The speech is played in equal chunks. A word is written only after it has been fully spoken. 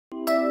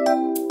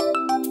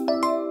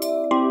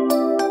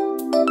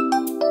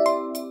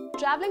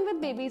Traveling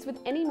with babies with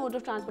any mode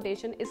of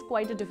transportation is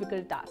quite a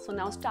difficult task. So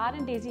now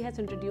StarAndDaisy has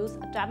introduced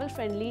a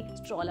travel-friendly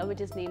stroller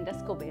which is named as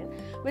Coballe,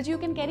 which you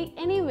can carry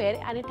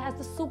anywhere, and it has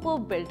the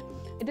superb build.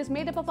 It is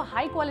made up of a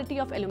high quality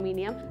of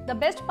aluminium. The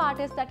best part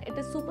is that it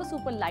is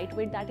super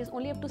lightweight, that is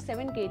only up to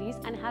 7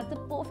 kgs, and has the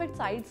perfect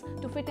size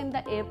to fit in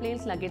the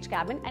airplane's luggage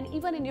cabin and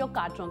even in your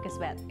car trunk as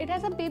well. It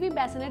has a baby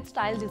bassinet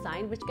style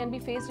design which can be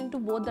faced into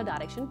both the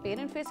direction,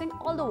 parent facing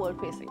or the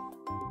world facing.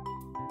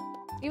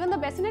 Even the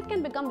bassinet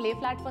can become lay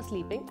flat for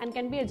sleeping and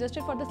can be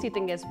adjusted for the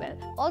seating as well.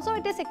 Also,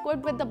 it is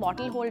equipped with the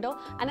bottle holder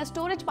and a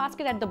storage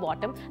basket at the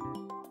bottom.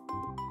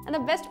 And the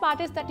best part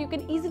is that you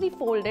can easily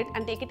fold it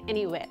and take it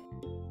anywhere.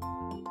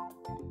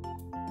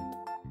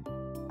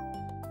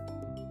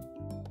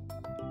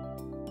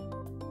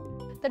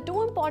 The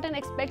two important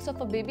aspects of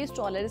a baby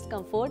stroller is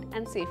comfort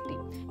and safety.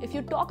 If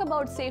you talk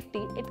about safety,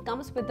 it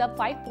comes with a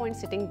 5-point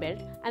sitting belt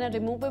and a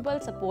removable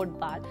support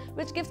bar,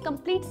 which gives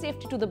complete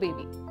safety to the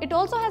baby. It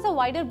also has a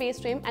wider base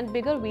frame and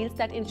bigger wheels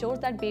that ensures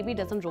that baby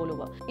doesn't roll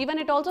over. Even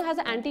it also has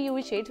an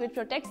anti-UV shades which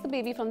protects the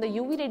baby from the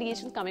UV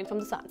radiation coming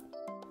from the sun.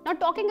 Now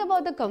talking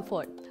about the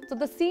comfort. So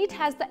the seat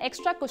has the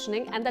extra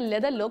cushioning and the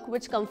leather look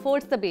which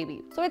comforts the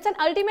baby. So it's an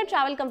ultimate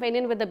travel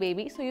companion with the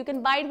baby, so you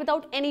can buy it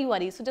without any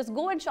worries. So just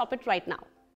go and shop it right now.